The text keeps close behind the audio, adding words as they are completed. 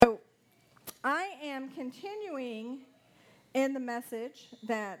I am continuing in the message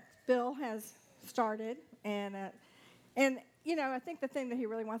that Bill has started, and I think the thing that he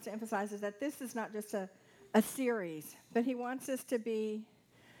really wants to emphasize is that this is not just a series, but he wants us to be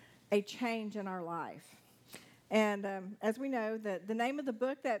a change in our life. And as we know, the name of the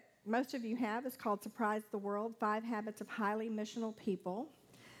book that most of you have is called Surprise the World, 5 Habits of Highly Missional People.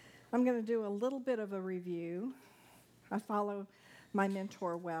 I'm going to do a little bit of a review. I follow my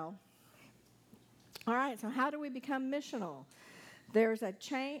mentor well. All right, so how do we become missional? There's a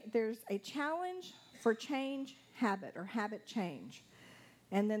challenge for change habit or habit change.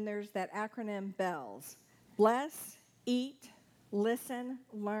 And then there's that acronym BELLS. Bless, eat, listen,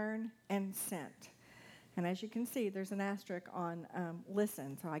 learn, and sent. And as you can see, there's an asterisk on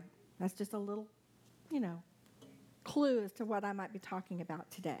listen. So that's just a little, clue as to what I might be talking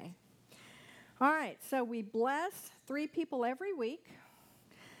about today. All right, so we bless 3 people every week.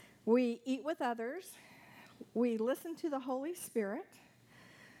 We eat with others. We listen to the Holy Spirit.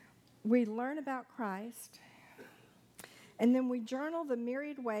 We learn about Christ. And then we journal the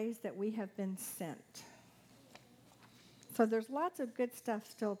myriad ways that we have been sent. So there's lots of good stuff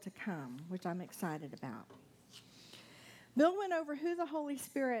still to come, which I'm excited about. Bill went over who the Holy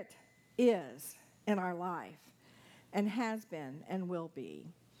Spirit is in our life and has been and will be.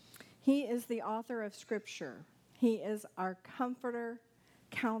 He is the author of Scripture. He is our comforter,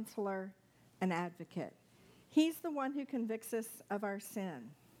 counselor, and advocate. He's the one who convicts us of our sin,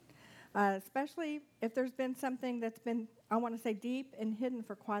 especially if there's been something that's been, I want to say, deep and hidden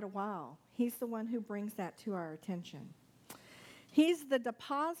for quite a while. He's the one who brings that to our attention. He's the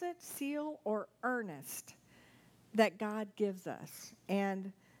deposit, seal, or earnest that God gives us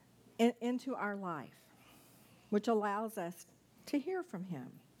and into our life, which allows us to hear from Him.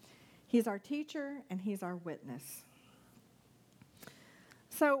 He's our teacher and He's our witness.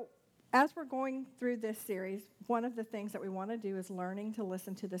 So as we're going through this series, one of the things that we want to do is learning to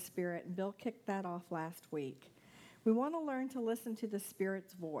listen to the Spirit, and Bill kicked that off last week. We want to learn to listen to the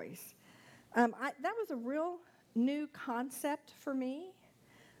Spirit's voice. That was a real new concept for me.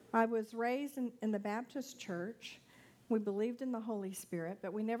 I was raised in the Baptist church. We believed in the Holy Spirit,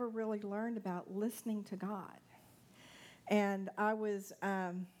 but we never really learned about listening to God. And I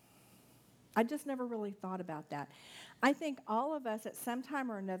just never really thought about that. I think all of us at some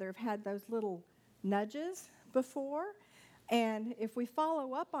time or another have had those little nudges before, and if we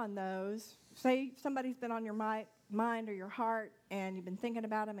follow up on those, say somebody's been on your mind or your heart, and you've been thinking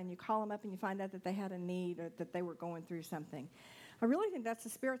about them, and you call them up and you find out that they had a need or that they were going through something. I really think that's the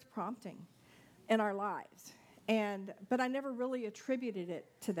Spirit's prompting in our lives, but I never really attributed it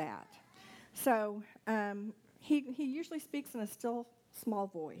to that. So he usually speaks in a still small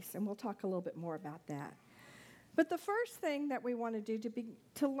voice, and we'll talk a little bit more about that. But the first thing that we want to do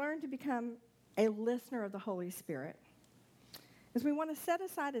to learn to become a listener of the Holy Spirit is we want to set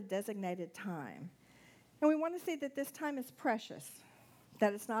aside a designated time. And we want to see that this time is precious,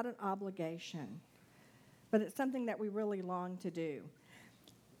 that it's not an obligation, but it's something that we really long to do.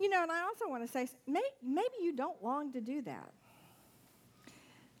 And I also want to say, maybe you don't long to do that.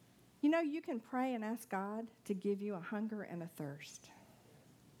 You can pray and ask God to give you a hunger and a thirst.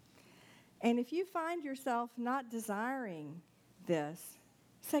 And if you find yourself not desiring this,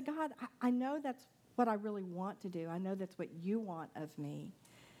 say, God, I know that's what I really want to do. I know that's what you want of me.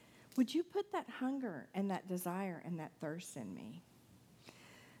 Would you put that hunger and that desire and that thirst in me?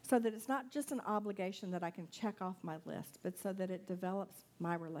 So that it's not just an obligation that I can check off my list, but so that it develops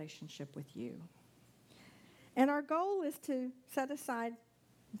my relationship with you. And our goal is to set aside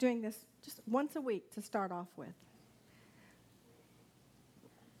doing this just once a week to start off with.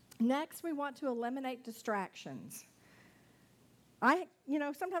 Next, we want to eliminate distractions.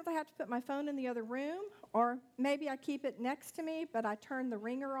 Sometimes I have to put my phone in the other room, or maybe I keep it next to me, but I turn the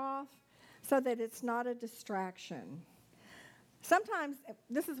ringer off so that it's not a distraction. Sometimes,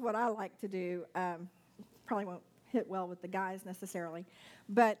 this is what I like to do, probably won't hit well with the guys necessarily,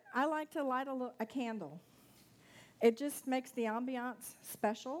 but I like to light a candle. It just makes the ambiance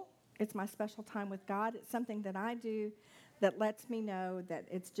special. It's my special time with God. It's something that I do that lets me know that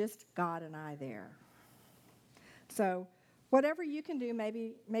it's just God and I there. So whatever you can do,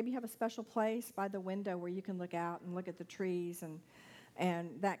 maybe have a special place by the window where you can look out and look at the trees and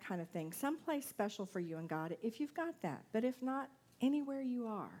that kind of thing. Some place special for you and God, if you've got that. But if not, anywhere you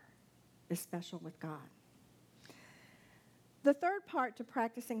are is special with God. The third part to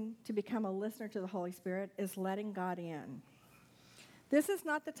practicing to become a listener to the Holy Spirit is letting God in. This is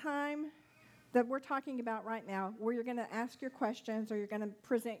not the time that we're talking about right now where you're going to ask your questions or you're going to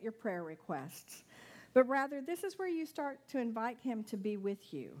present your prayer requests. But rather, this is where you start to invite Him to be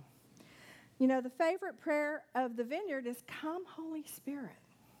with you. You know, the favorite prayer of the Vineyard is, "Come, Holy Spirit."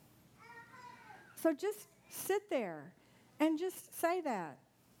 So just sit there and just say that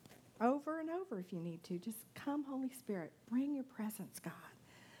over and over if you need to. Just, "Come, Holy Spirit. Bring your presence, God.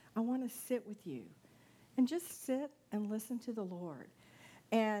 I want to sit with you." And just sit and listen to the Lord.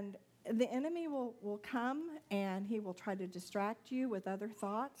 And the enemy will come and he will try to distract you with other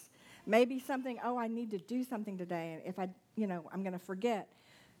thoughts. Maybe something, "Oh, I need to do something today. And if I'm going to forget."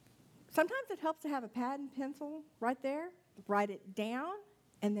 Sometimes it helps to have a pad and pencil right there. Write it down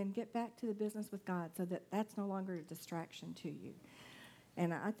and then get back to the business with God so that that's no longer a distraction to you.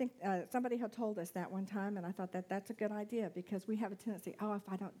 And I think somebody had told us that one time, and I thought that's a good idea because we have a tendency, "Oh, if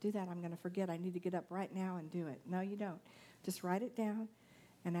I don't do that, I'm going to forget. I need to get up right now and do it." No, you don't. Just write it down,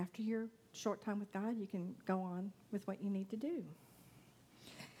 and after your short time with God, you can go on with what you need to do.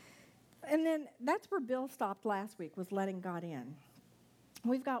 And then that's where Bill stopped last week, was letting God in.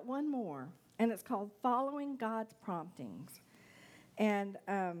 We've got one more, and it's called Following God's Promptings. And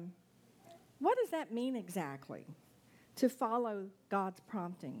what does that mean exactly? To follow God's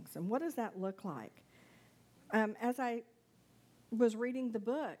promptings. And what does that look like? As I was reading the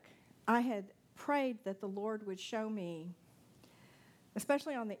book, I had prayed that the Lord would show me,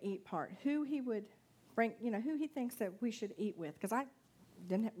 especially on the eat part, who he would bring, who he thinks that we should eat with. Because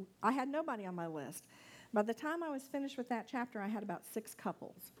I had nobody on my list. By the time I was finished with that chapter, I had about 6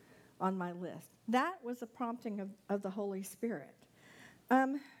 couples on my list. That was a prompting of the Holy Spirit.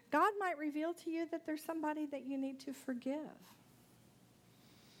 God might reveal to you that there's somebody that you need to forgive.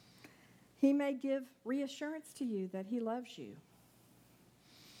 He may give reassurance to you that he loves you.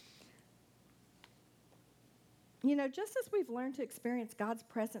 You know, just as we've learned to experience God's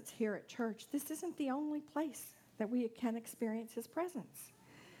presence here at church, this isn't the only place that we can experience his presence.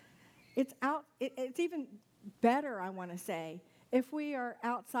 It's even better, I want to say, if we are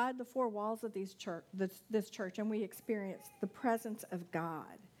outside the 4 walls of this church and we experience the presence of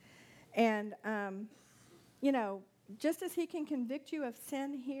God. And, just as he can convict you of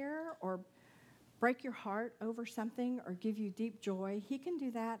sin here or break your heart over something or give you deep joy, he can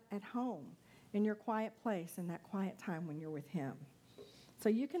do that at home in your quiet place in that quiet time when you're with him. So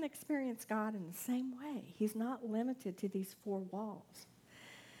you can experience God in the same way. He's not limited to these 4 walls.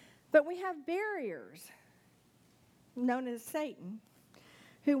 But we have barriers, known as Satan,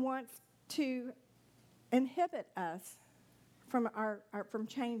 who wants to inhibit us from from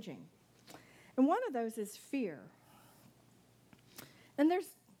changing. And one of those is fear. And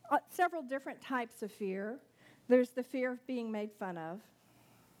there's several different types of fear. There's the fear of being made fun of.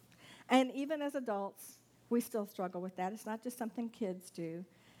 And even as adults, we still struggle with that. It's not just something kids do.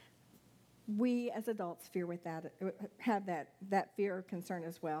 We as adults have that fear or concern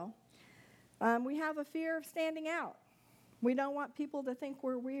as well. We have a fear of standing out. We don't want people to think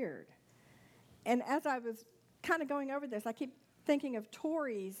we're weird. And as I was kind of going over this, I keep thinking of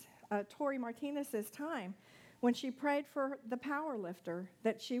Tori Martinez's time when she prayed for the power lifter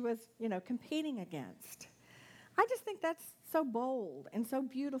that she was, competing against. I just think that's so bold and so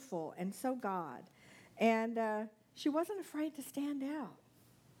beautiful and so God. And she wasn't afraid to stand out,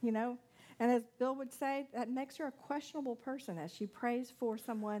 And as Bill would say, that makes her a questionable person as she prays for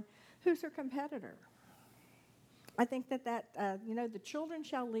someone who's her competitor. I think that the children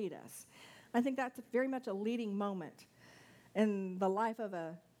shall lead us. I think that's very much a leading moment in the life of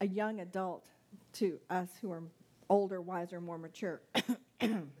a young adult to us who are older, wiser, more mature.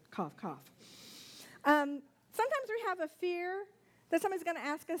 Cough, cough. Sometimes we have a fear that somebody's going to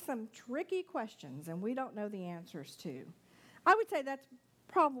ask us some tricky questions and we don't know the answers to. I would say that's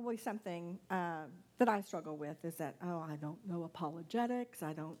probably something that I struggle with, is that, I don't know apologetics.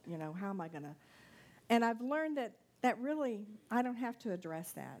 I don't, how am I going to? And I've learned that really I don't have to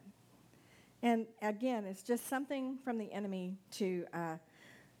address that. And again, it's just something from the enemy to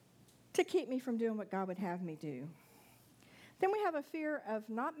keep me from doing what God would have me do. Then we have a fear of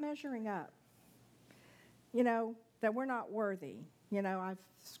not measuring up, that we're not worthy. I've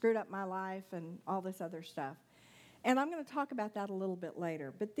screwed up my life and all this other stuff. And I'm going to talk about that a little bit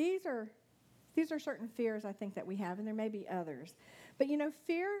later. But these are certain fears I think that we have, and there may be others. But,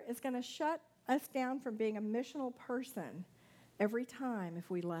 fear is going to shut us down from being a missional person every time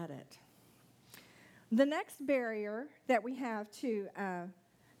if we let it. The next barrier that we have to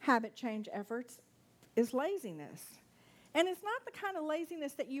habit change efforts is laziness. And it's not the kind of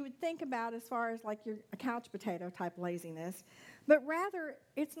laziness that you would think about as far as like a couch potato type laziness, but rather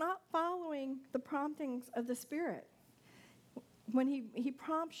it's not following the promptings of the Spirit. When he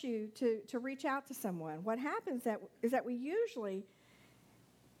prompts you to reach out to someone, what happens is that we usually,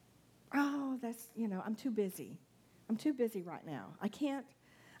 I'm too busy. I'm too busy right now. I can't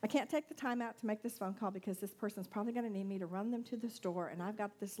I can't take the time out to make this phone call because this person's probably going to need me to run them to the store, and I've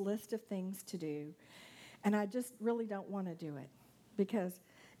got this list of things to do, and I just really don't want to do it because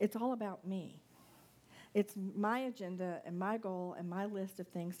it's all about me. It's my agenda and my goal and my list of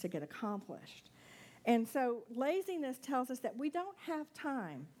things to get accomplished. And so laziness tells us that we don't have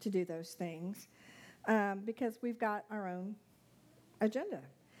time to do those things because we've got our own agenda.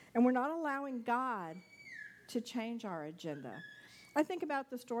 And we're not allowing God to change our agenda. I think about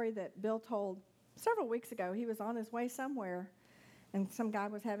the story that Bill told several weeks ago. He was on his way somewhere, and some guy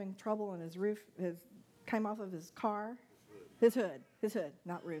was having trouble, and his roof came off of his car. His hood,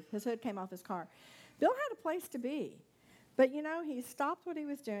 not roof. His hood came off his car. Bill had a place to be. But, he stopped what he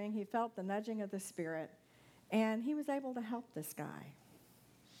was doing. He felt the nudging of the Spirit, and he was able to help this guy.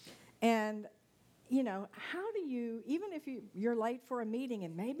 And, how do you, even if you're late for a meeting,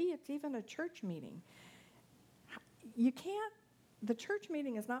 and maybe it's even a church meeting, the church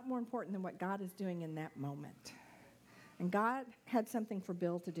meeting is not more important than what God is doing in that moment. And God had something for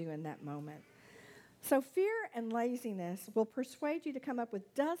Bill to do in that moment. So fear and laziness will persuade you to come up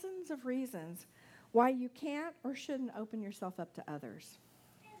with dozens of reasons why you can't or shouldn't open yourself up to others.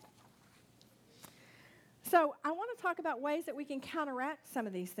 So I want to talk about ways that we can counteract some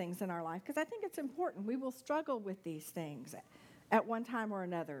of these things in our life, because I think it's important. We will struggle with these things at one time or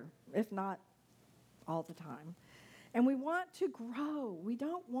another, if not all the time. And we want to grow. We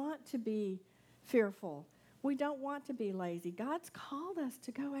don't want to be fearful. We don't want to be lazy. God's called us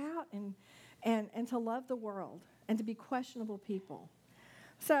to go out and to love the world and to be questionable people.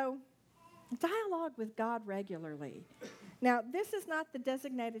 So dialogue with God regularly. Now, this is not the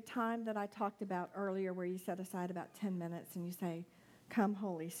designated time that I talked about earlier where you set aside about 10 minutes and you say, "Come,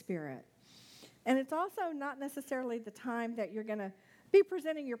 Holy Spirit." And it's also not necessarily the time that you're going to be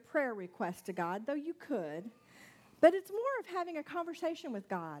presenting your prayer request to God, though you could. But it's more of having a conversation with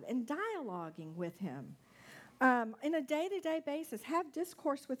God and dialoguing with Him. In a day-to-day basis, have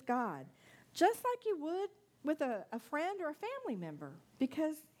discourse with God, just like you would with a friend or a family member,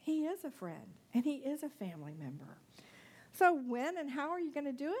 because He is a friend and He is a family member. So when and how are you going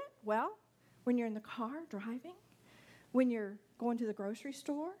to do it? Well, when you're in the car driving, when you're going to the grocery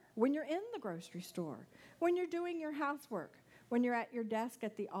store, when you're in the grocery store, when you're doing your housework, when you're at your desk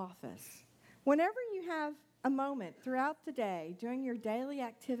at the office. Whenever you have a moment throughout the day doing your daily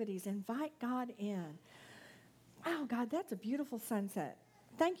activities, invite God in. Wow, God, that's a beautiful sunset.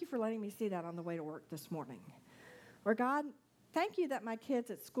 Thank you for letting me see that on the way to work this morning. Or God, thank you that my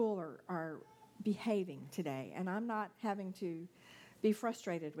kids at school are behaving today and I'm not having to be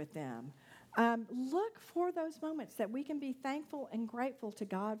frustrated with them. Look for those moments that we can be thankful and grateful to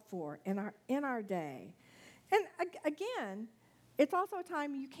God for in our day. And again, it's also a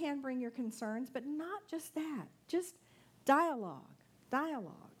time you can bring your concerns, but not just that. Just dialogue.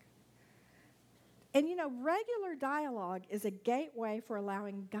 And regular dialogue is a gateway for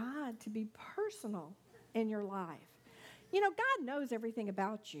allowing God to be personal in your life. God knows everything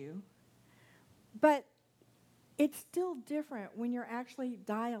about you, but it's still different when you're actually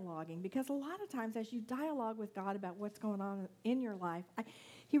dialoguing, because a lot of times as you dialogue with God about what's going on in your life,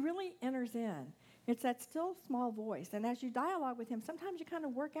 He really enters in. It's that still small voice. And as you dialogue with Him, sometimes you kind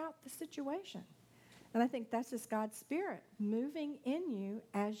of work out the situation. And I think that's just God's Spirit moving in you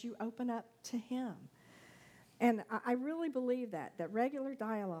as you open up to Him. And I really believe that regular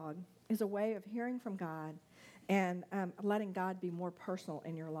dialogue is a way of hearing from God and letting God be more personal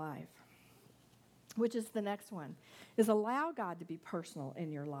in your life. Which is the next one, is allow God to be personal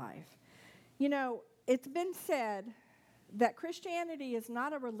in your life. It's been said that Christianity is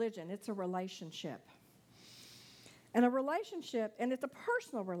not a religion, it's a relationship. And it's a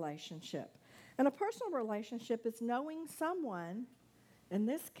personal relationship. And a personal relationship is knowing someone, in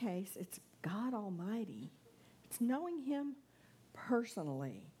this case, it's God Almighty. It's knowing Him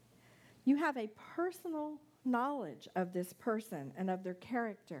personally. You have a personal knowledge of this person and of their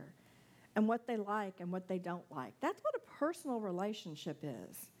character and what they like and what they don't like. That's what a personal relationship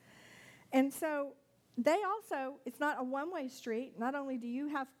is. And so it's not a one-way street. Not only do you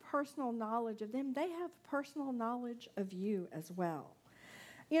have personal knowledge of them, they have personal knowledge of you as well.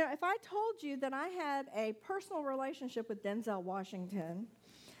 If I told you that I had a personal relationship with Denzel Washington,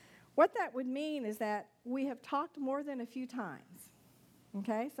 what that would mean is that we have talked more than a few times.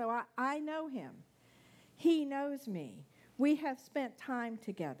 Okay? So I know him. He knows me. We have spent time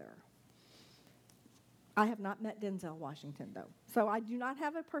together. I have not met Denzel Washington, though, so I do not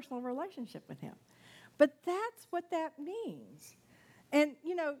have a personal relationship with him. But that's what that means. And,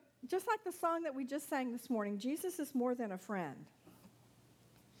 just like the song that we just sang this morning, Jesus is more than a friend.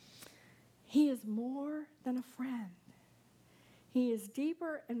 He is more than a friend. He is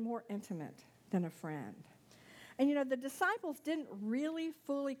deeper and more intimate than a friend. And you know, the disciples didn't really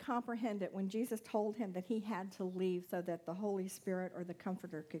fully comprehend it when Jesus told him that he had to leave so that the Holy Spirit or the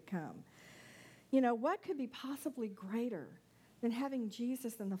Comforter could come. You know, what could be possibly greater than having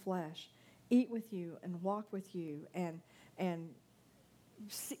Jesus in the flesh eat with you and walk with you and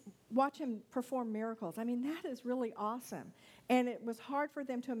watch him perform miracles? I mean, that is really awesome. And it was hard for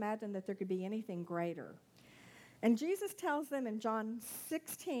them to imagine that there could be anything greater. And Jesus tells them in John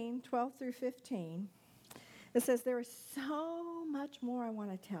 16, 12 through 15, it says, there is so much more I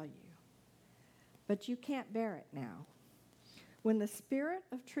want to tell you, but you can't bear it now. When the Spirit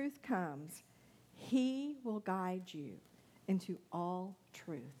of truth comes, he will guide you into all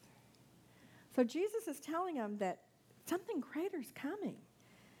truth. So Jesus is telling them that something greater is coming.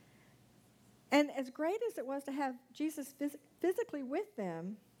 And as great as it was to have Jesus physically with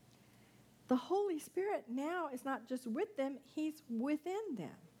them, the Holy Spirit now is not just with them, he's within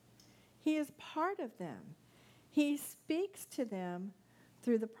them. He is part of them. He speaks to them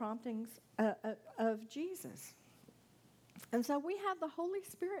through the promptings of Jesus. And so we have the Holy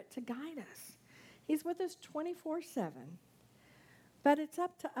Spirit to guide us. He's with us 24/7. But it's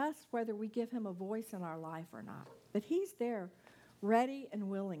up to us whether we give him a voice in our life or not. But he's there, ready and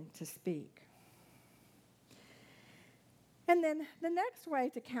willing to speak. And then the next way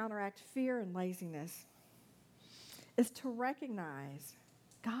to counteract fear and laziness is to recognize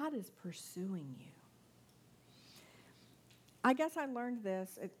God is pursuing you. I guess I learned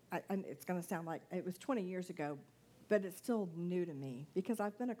this, it's going to sound like it was 20 years ago, but it's still new to me because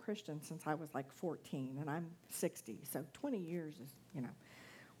I've been a Christian since I was like 14 and I'm 60. So 20 years is,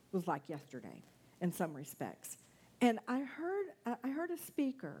 was like yesterday in some respects. And I heard a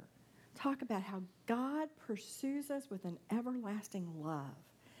speaker talk about how God pursues us with an everlasting love.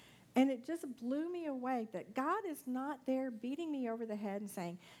 And it just blew me away that God is not there beating me over the head and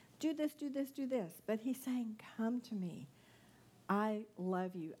saying, do this, do this, do this. But he's saying, come to me. I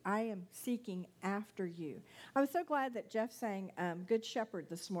love you. I am seeking after you. I was so glad that Jeff sang Good Shepherd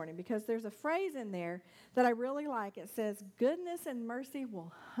this morning because there's a phrase in there that I really like. It says, goodness and mercy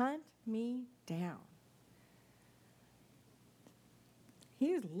will hunt me down.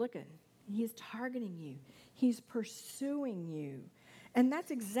 He is looking. He's targeting you. He's pursuing you. And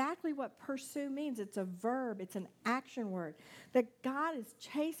that's exactly what pursue means. It's a verb. It's an action word. That God is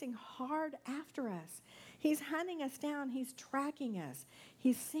chasing hard after us. He's hunting us down. He's tracking us.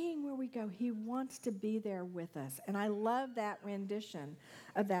 He's seeing where we go. He wants to be there with us. And I love that rendition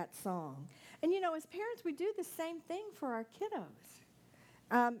of that song. And, as parents, we do the same thing for our kiddos.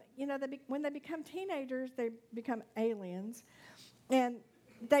 When they become teenagers, they become aliens. And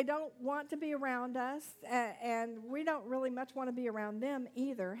they don't want to be around us, and we don't really much want to be around them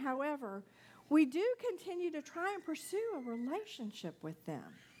either. However, we do continue to try and pursue a relationship with them.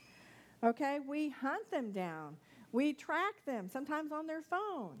 Okay? We hunt them down. We track them, sometimes on their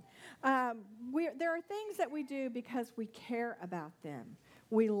phone. There are things that we do because we care about them.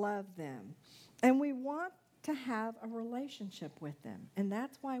 We love them. And we want to have a relationship with them. And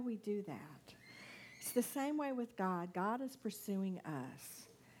that's why we do that. It's the same way with God. God is pursuing us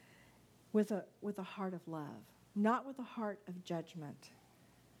with a heart of love. Not with a heart of judgment,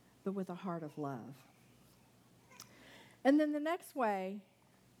 but with a heart of love. And then the next way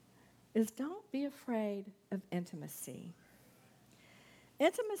is don't be afraid of intimacy.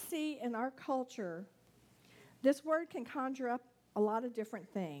 Intimacy in our culture, this word can conjure up a lot of different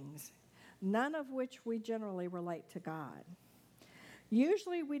things, none of which we generally relate to God.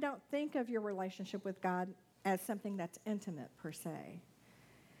 Usually we don't think of your relationship with God as something that's intimate per se.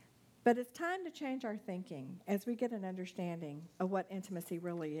 But it's time to change our thinking as we get an understanding of what intimacy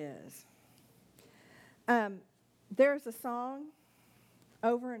really is. There's a song,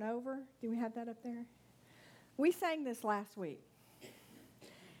 Over and Over. Do we have that up there? We sang this last week.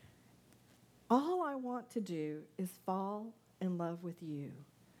 All I want to do is fall in love with you.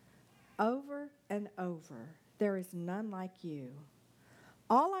 Over and over, there is none like you.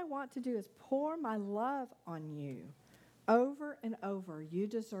 All I want to do is pour my love on you. Over and over, you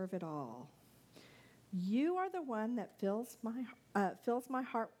deserve it all. You are the one that fills my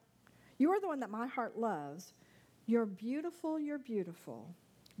heart. You are the one that my heart loves. You're beautiful, you're beautiful.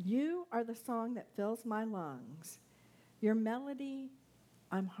 You are the song that fills my lungs. Your melody,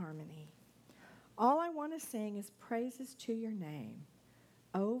 I'm harmony. All I want to sing is praises to your name.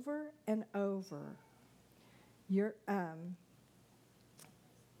 Over and over. You're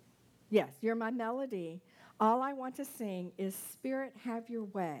my melody. All I want to sing is, Spirit, have your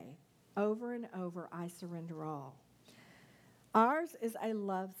way. Over and over, I surrender all. Ours is a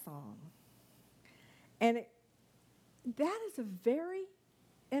love song. And that is a very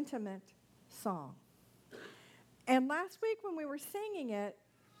intimate song. And last week when we were singing it,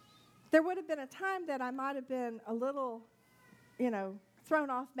 there would have been a time that I might have been a little, thrown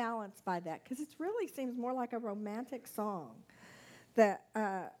off balance by that, because it really seems more like a romantic song. But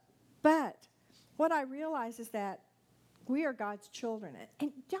what I realize is that we are God's children.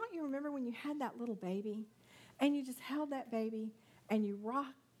 And don't you remember when you had that little baby, and you just held that baby, and you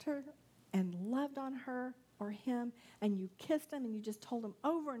rocked her and loved on her or him, and you kissed them, and you just told them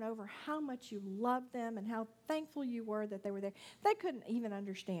over and over how much you loved them and how thankful you were that they were there. They couldn't even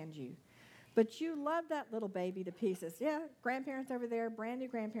understand you, but you loved that little baby to pieces. Yeah, grandparents over there, brand new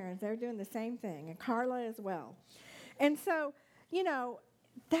grandparents, they're doing the same thing, and Carla as well. And so,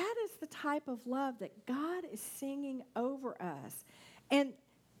 that is the type of love that God is singing over us. And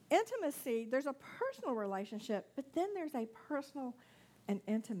intimacy, there's a personal relationship, but then there's a personal and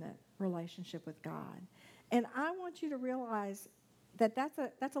intimate relationship with God. And I want you to realize that that's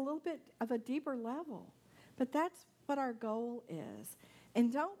a little bit of a deeper level. But that's what our goal is.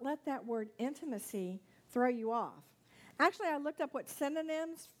 And don't let that word intimacy throw you off. Actually, I looked up what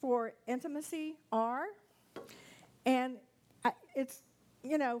synonyms for intimacy are. And it's,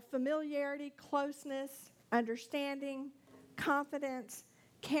 familiarity, closeness, understanding, confidence,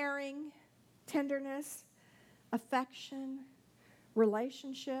 caring, tenderness, affection,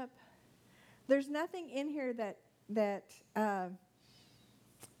 relationship. There's nothing in here that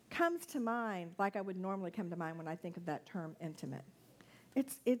comes to mind like I would normally come to mind when I think of that term intimate.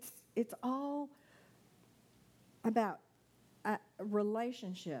 It's all about a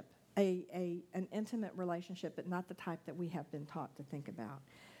relationship, an intimate relationship, but not the type that we have been taught to think about.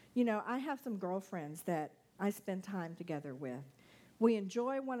 I have some girlfriends that I spend time together with. We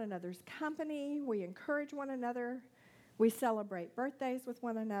enjoy one another's company. We encourage one another. We celebrate birthdays with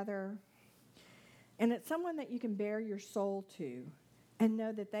one another. And it's someone that you can bare your soul to and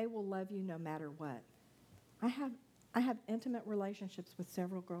know that they will love you no matter what. I have intimate relationships with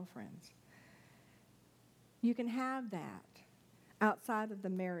several girlfriends. You can have that outside of the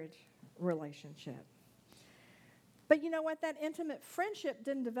marriage relationship. But you know what? That intimate friendship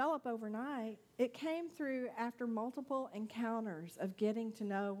didn't develop overnight. It came through after multiple encounters of getting to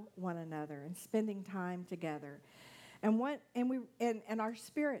know one another and spending time together. And our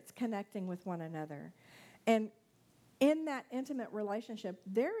spirits connecting with one another. And in that intimate relationship,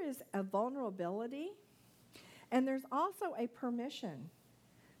 there is a vulnerability, and there's also a permission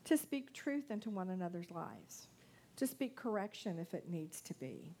to speak truth into one another's lives, to speak correction if it needs to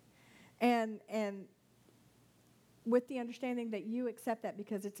be. And with the understanding that you accept that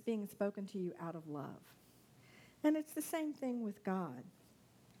because it's being spoken to you out of love. And it's the same thing with God.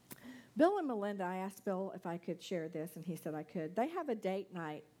 Bill and Melinda, I asked Bill if I could share this, and he said I could. They have a date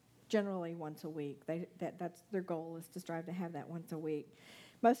night generally once a week. That's their goal, is to strive to have that once a week.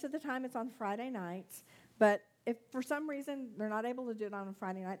 Most of the time it's on Friday nights, but if for some reason they're not able to do it on a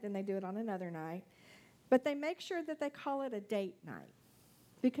Friday night, then they do it on another night. But they make sure that they call it a date night,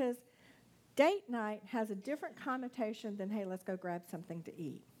 because date night has a different connotation than, hey, let's go grab something to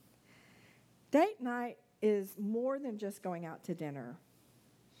eat. Date night is more than just going out to dinner.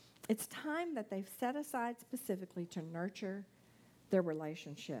 It's time that they've set aside specifically to nurture their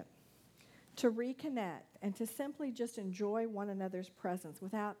relationship, to reconnect, and to simply just enjoy one another's presence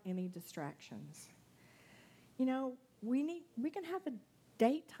without any distractions. We can have a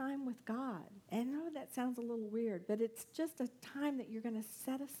date time with God. And I know that sounds a little weird, but it's just a time that you're going to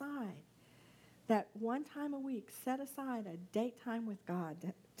set aside. That one time a week, set aside a date time with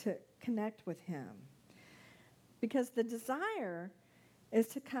God to connect with Him. Because the desire is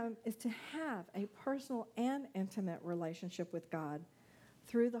to have a personal and intimate relationship with God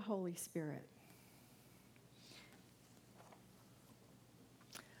through the Holy Spirit.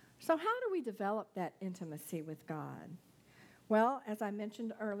 So how do we develop that intimacy with God? Well, as I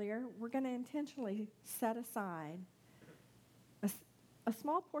mentioned earlier, we're going to intentionally set aside a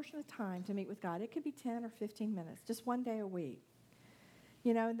small portion of time to meet with God. It could be 10 or 15 minutes, just one day a week.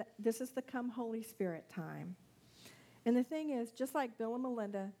 This is the Come Holy Spirit time. And the thing is, just like Bill and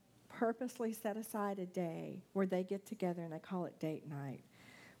Melinda purposely set aside a day where they get together and they call it date night,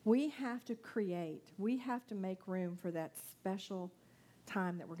 we have to make room for that special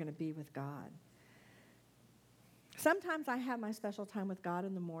time that we're going to be with God. Sometimes I have my special time with God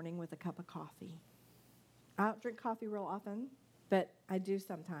in the morning with a cup of coffee. I don't drink coffee real often, but I do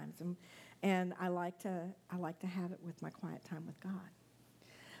sometimes, and I like to have it with my quiet time with God.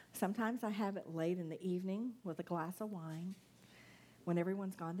 Sometimes I have it late in the evening with a glass of wine when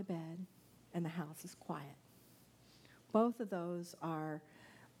everyone's gone to bed and the house is quiet. Both of those are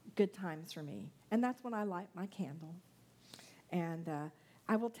good times for me, and that's when I light my candle And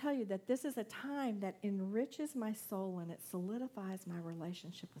I will tell you that this is a time that enriches my soul and it solidifies my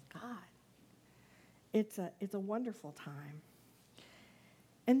relationship with God. It's a wonderful time.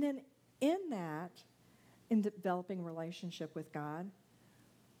 And then in that, in developing relationship with God,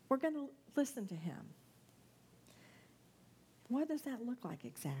 we're going to listen to him. What does that look like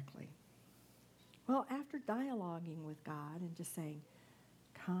exactly? Well, after dialoguing with God and just saying,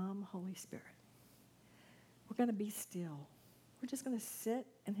 "Come, Holy Spirit," we're going to be still. We're just going to sit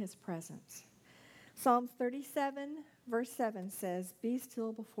in his presence. Psalms 37, verse 7 says, "Be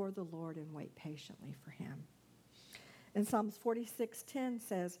still before the Lord and wait patiently for him." And Psalms 46:10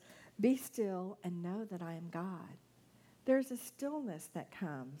 says, "Be still and know that I am God." There's a stillness that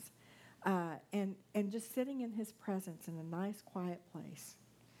comes, and just sitting in his presence in a nice, quiet place.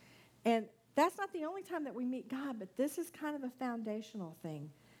 And that's not the only time that we meet God, but this is kind of a foundational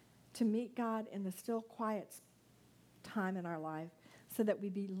thing, to meet God in the still, quiet time in our life so that we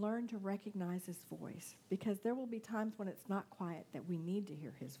learn to recognize his voice, because there will be times when it's not quiet that we need to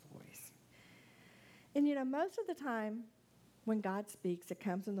hear his voice. And most of the time when God speaks, it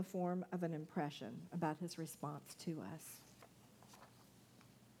comes in the form of an impression about his response to us.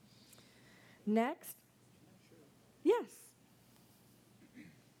 Next. Yes.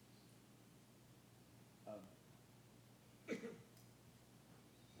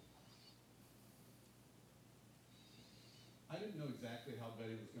 I didn't know exactly how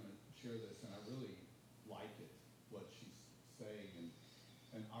Betty was going to share this, and I really like it, what she's saying.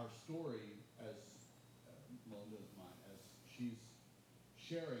 And our story, as Melinda's mine, as she's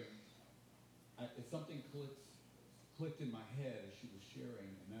sharing, it's something clicked in my head as she was sharing,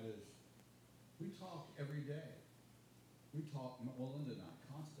 and that is, we talk every day. We talk, Melinda and I,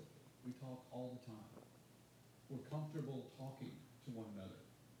 constantly. We talk all the time. We're comfortable talking to one another.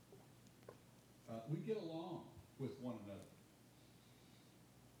 We get along with one another.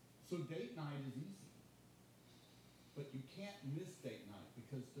 So date night is easy. But you can't miss date night,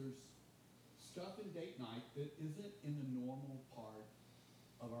 because there's stuff in date night that isn't in the normal part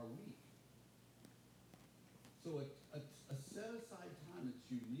of our week. So a set-aside time that's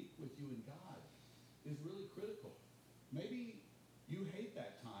unique with you and God is really critical. Maybe you hate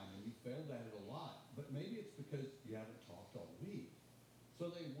that time and you failed at it a lot, but maybe it's because you haven't talked all week.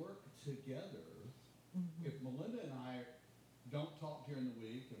 So they work together. Mm-hmm. If Melinda and I don't talk during the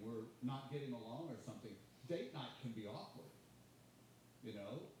week and we're not getting along or something, date night can be awkward. You're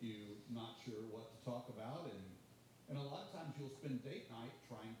not sure what to talk about, and a lot of times you'll spend date night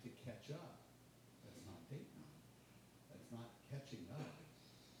trying to catch up. That's not date night. That's not catching up.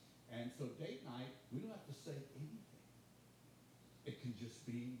 And so date night, we don't have to say anything. It can just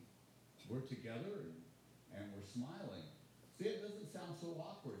be, we're together and we're smiling. See, it doesn't sound so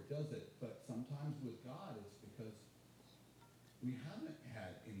awkward, does it? But sometimes with God, it's because we haven't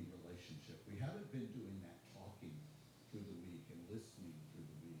had any relationship. We haven't been doing that talking through the week and listening through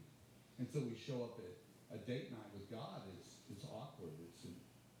the week. And so we show up at a date night with God. It's awkward.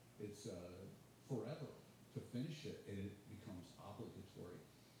 It's forever to finish it, and it becomes obligatory.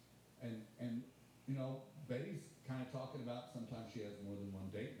 And Betty's kind of talking about sometimes she has more than one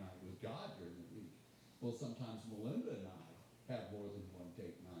date night with God during the week. Well, sometimes Melinda and I have more than one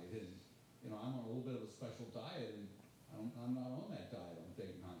date night, and I'm on a little bit of a special diet, and I'm not on that diet on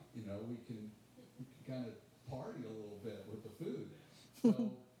date night. We can kind of party a little bit with the food.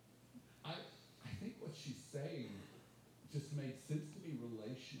 So I think what she's saying just makes sense to me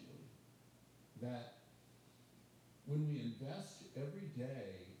relationally, that when we invest every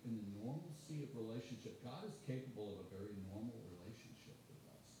day in the normalcy of relationship, God is capable of a very normal relationship with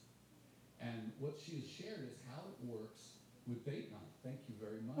us. And what she has shared is how it works with date night. Thank you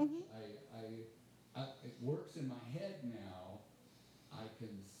very much. Mm-hmm. It works in my head now. I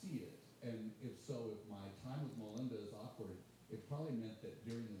can see it. And if my time with Melinda is awkward, it probably meant that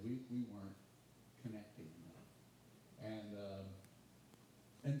during the week we weren't connecting enough.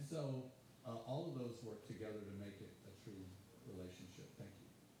 And so all of those work together to make it a true relationship. Thank you.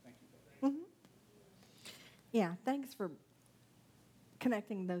 Thank you, Betty. Mm-hmm. Yeah, thanks for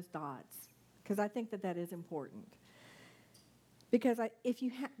connecting those dots, because I think that is important. Because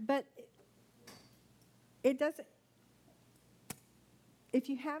it doesn't. If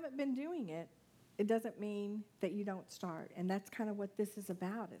you haven't been doing it, it doesn't mean that you don't start. And that's kind of what this is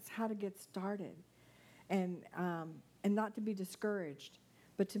about. It's how to get started, and not to be discouraged,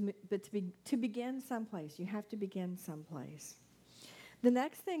 but to begin someplace. You have to begin someplace. The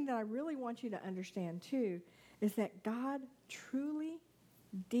next thing that I really want you to understand too is that God truly,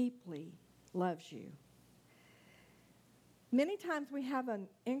 deeply loves you. Many times we have an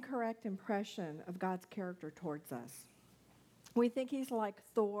incorrect impression of God's character towards us. We think he's like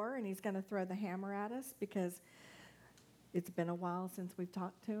Thor and he's going to throw the hammer at us because it's been a while since we've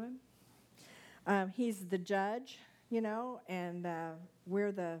talked to him. He's the judge, and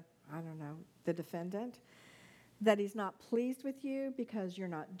we're the defendant. That he's not pleased with you because you're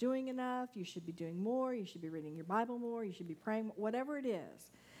not doing enough. You should be doing more. You should be reading your Bible more. You should be praying, whatever it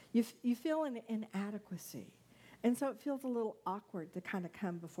is. You feel an inadequacy. And so it feels a little awkward to kind of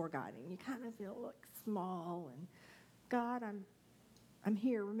come before God. And you kind of feel like small. And God, I'm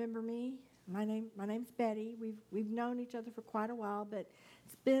here. Remember me? My name's Betty. We've known each other for quite a while, but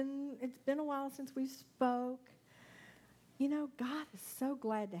it's been a while since we spoke. God is so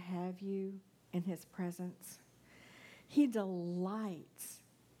glad to have you in his presence. He delights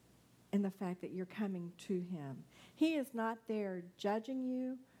in the fact that you're coming to him. He is not there judging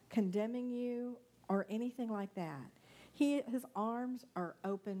you, condemning you, or anything like that. His arms are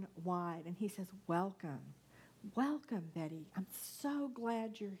open wide, and he says, welcome. Welcome, Betty. I'm so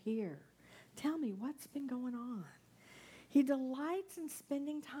glad you're here. Tell me, what's been going on? He delights in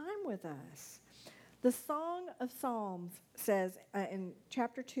spending time with us. The Song of Psalms says in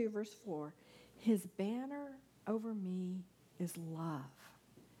chapter 2, verse 4, his banner over me is love.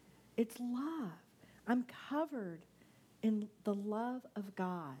 It's love. I'm covered in the love of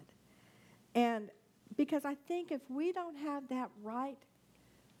God. And because I think if we don't have that right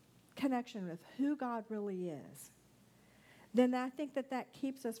connection with who God really is, then I think that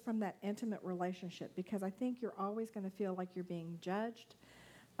keeps us from that intimate relationship, because I think you're always going to feel like you're being judged,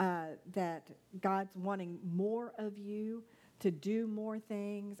 that God's wanting more of you to do more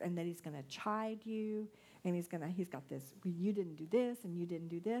things, and that he's going to chide you, and he's got this, you didn't do this, and you didn't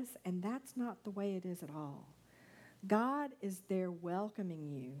do this, and that's not the way it is at all. God is there welcoming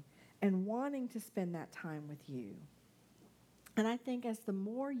you and wanting to spend that time with you. And I think as the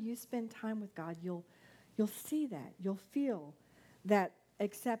more you spend time with God, you'll see that. You'll feel that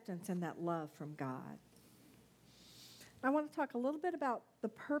acceptance and that love from God. I want to talk a little bit about the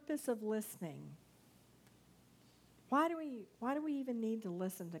purpose of listening. Why do we even need to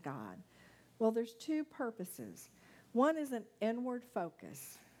listen to God? Well, there's two purposes. One is an inward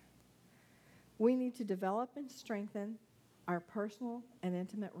focus. We need to develop and strengthen our personal and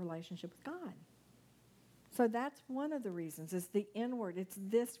intimate relationship with God. So that's one of the reasons, is the inward. It's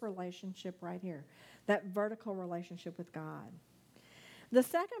this relationship right here, that vertical relationship with God. The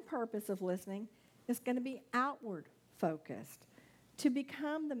second purpose of listening is going to be outward focused, to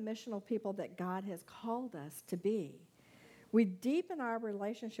become the missional people that God has called us to be. We deepen our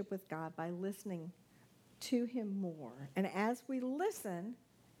relationship with God by listening to him more. And as we listen,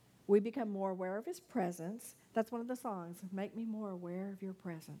 we become more aware of his presence. That's one of the songs, make me more aware of your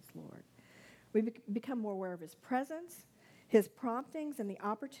presence, Lord. We become more aware of his presence, his promptings, and the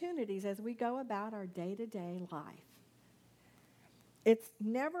opportunities as we go about our day-to-day life. It's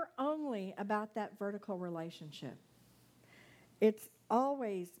never only about that vertical relationship. It's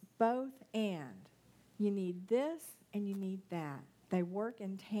always both and. You need this and you need that. They work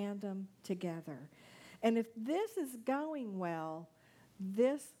in tandem together. And if this is going well,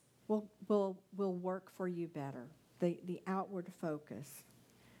 this will work for you better, the outward focus.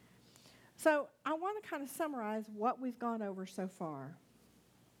 So I want to kind of summarize what we've gone over so far.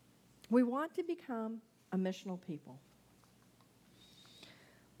 We want to become a missional people.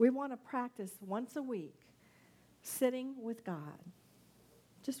 We want to practice once a week sitting with God.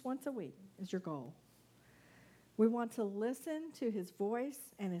 Just once a week is your goal. We want to listen to his voice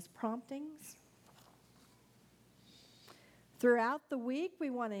and his promptings. Throughout the week,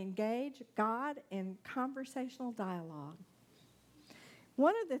 we want to engage God in conversational dialogue.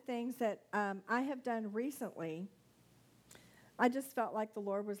 One of the things that I have done recently, I just felt like the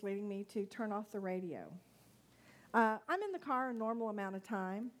Lord was leading me to turn off the radio. I'm in the car a normal amount of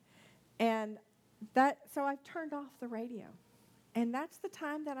time, and so I've turned off the radio. And that's the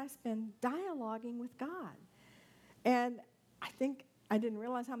time that I spend dialoguing with God. And I think I didn't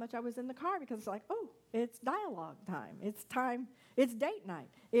realize how much I was in the car, because it's like, oh, it's dialogue time. It's date night.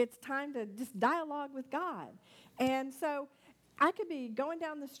 It's time to just dialogue with God. And so I could be going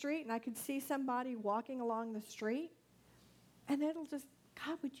down the street and I could see somebody walking along the street, and it'll just,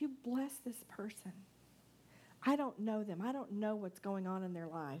 God, would you bless this person? I don't know them. I don't know what's going on in their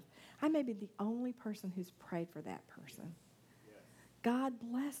life. I may be the only person who's prayed for that person. Yes. God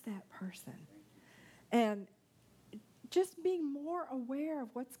bless that person. And just being more aware of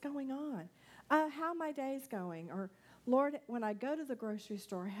what's going on. How my day's going. Or, Lord, when I go to the grocery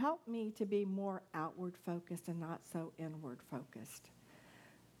store, help me to be more outward focused and not so inward focused.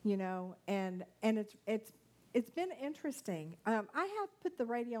 And it's been interesting. I have put the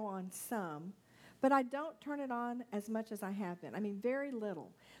radio on some, but I don't turn it on as much as I have been. I mean, very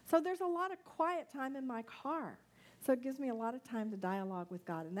little. So there's a lot of quiet time in my car. So it gives me a lot of time to dialogue with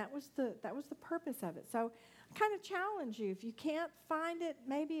God, and that was the purpose of it. So I kind of challenge you, if you can't find it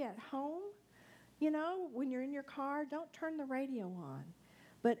maybe at home, when you're in your car, don't turn the radio on,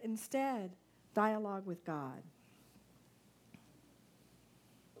 but instead dialogue with God.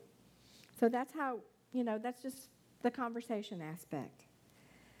 So that's how, that's just the conversation aspect.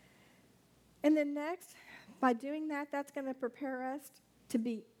 And then next, by doing that, that's going to prepare us to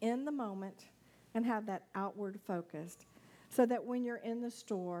be in the moment and have that outward focused, so that when you're in the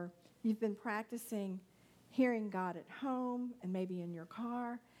store, you've been practicing hearing God at home and maybe in your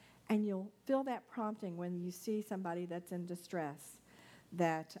car, and you'll feel that prompting when you see somebody that's in distress,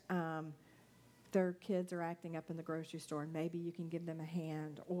 that their kids are acting up in the grocery store, and maybe you can give them a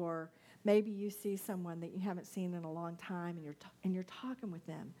hand, or maybe you see someone that you haven't seen in a long time, and you're talking with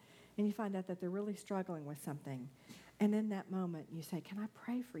them, and you find out that they're really struggling with something, and in that moment you say, "Can I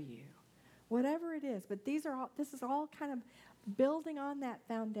pray for you?" Whatever it is, but this is all kind of building on that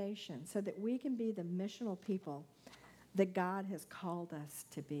foundation so that we can be the missional people that God has called us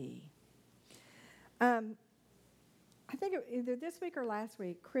to be. I think either this week or last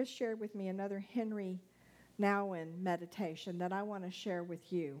week, Chris shared with me another Henry Nouwen meditation that I want to share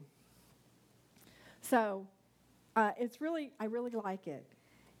with you. So I really like it.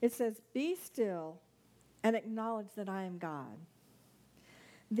 It says, "Be still and acknowledge that I am God."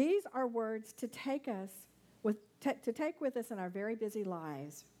 These are words to take with us in our very busy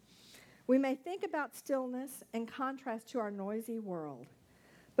lives. We may think about stillness in contrast to our noisy world,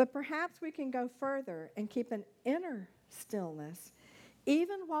 but perhaps we can go further and keep an inner stillness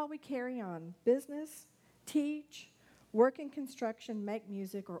even while we carry on business, teach, work in construction, make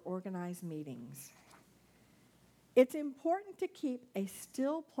music, or organize meetings. It's important to keep a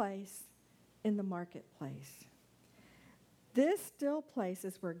still place in the marketplace. This still place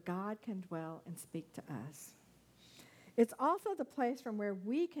is where God can dwell and speak to us. It's also the place from where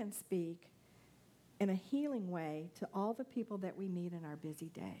we can speak in a healing way to all the people that we meet in our busy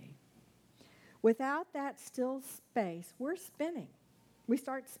day. Without that still space, we're spinning. We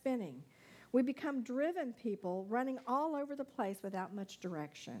start spinning. We become driven people running all over the place without much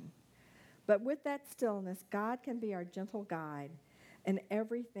direction. But with that stillness, God can be our gentle guide in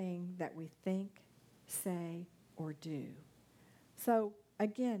everything that we think, say, or do. So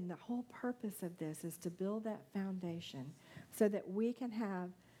again, the whole purpose of this is to build that foundation so that we can have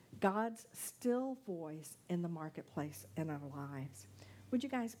God's still voice in the marketplace in our lives. Would you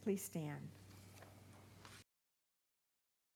guys please stand?